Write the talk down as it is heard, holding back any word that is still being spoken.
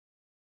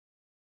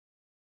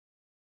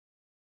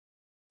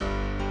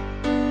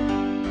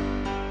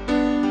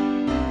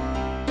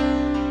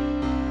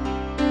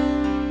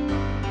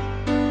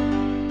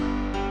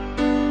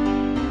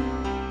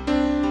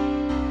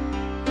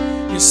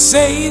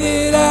say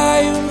that I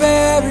am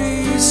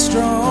very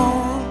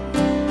strong,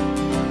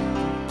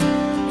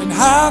 and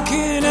how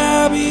can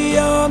I be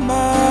on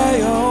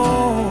my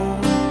own?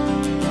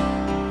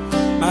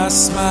 My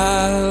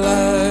smile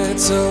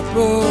lights up a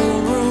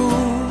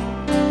room,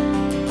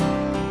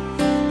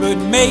 but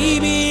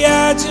maybe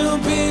I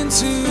jump in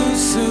too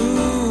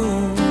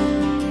soon.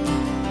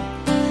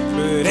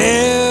 But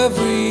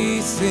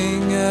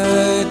everything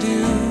I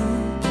do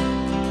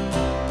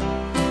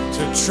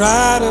to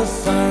try to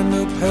find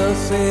the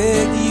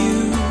perfect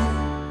you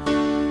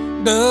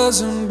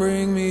doesn't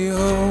bring me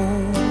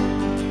home.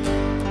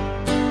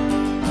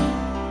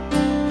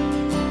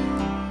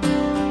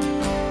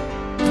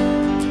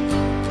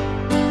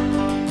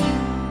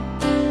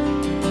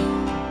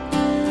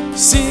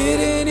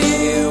 Sitting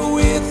here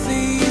with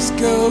these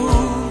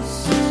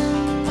ghosts,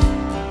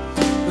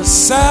 the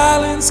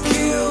silence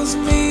kills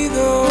me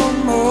the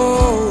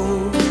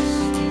most.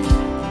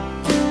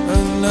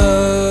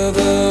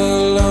 Another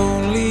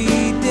lonely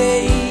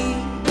day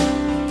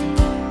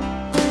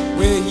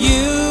where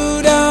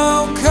you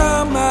don't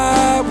come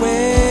my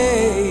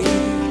way.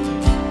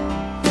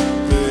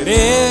 But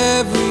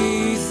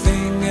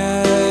everything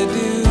I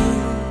do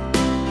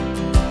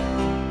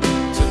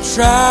to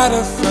try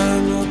to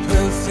find the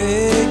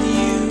perfect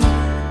you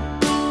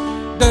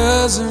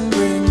doesn't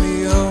bring me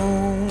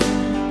home.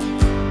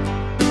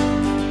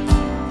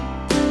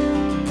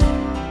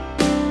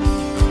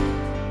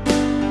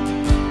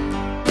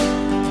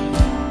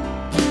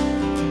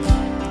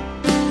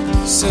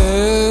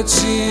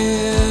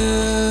 Searching,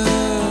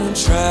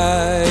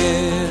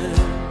 trying,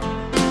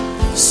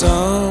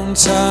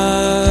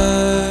 sometimes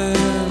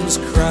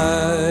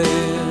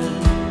crying,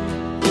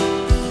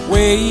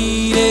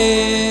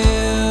 waiting,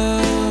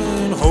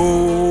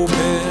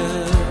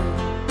 hoping,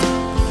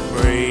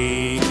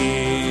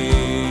 breaking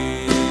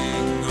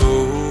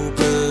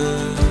open.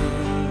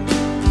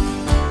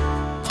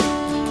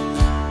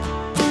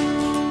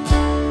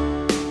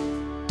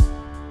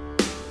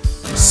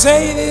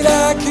 Say that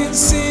I can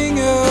sing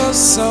a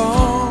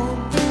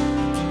song,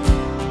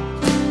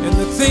 and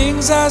the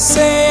things I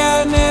say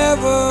are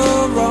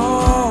never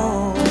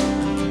wrong.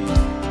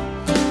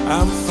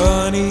 I'm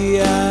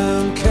funny,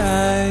 I'm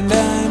kind,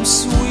 I'm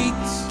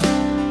sweet,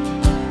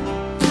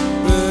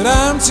 but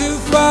I'm too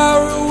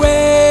far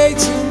away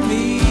to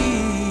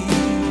meet.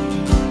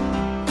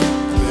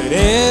 But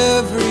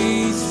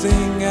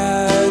everything I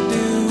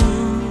do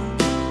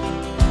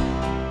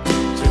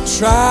to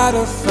try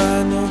to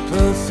find the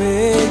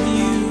perfect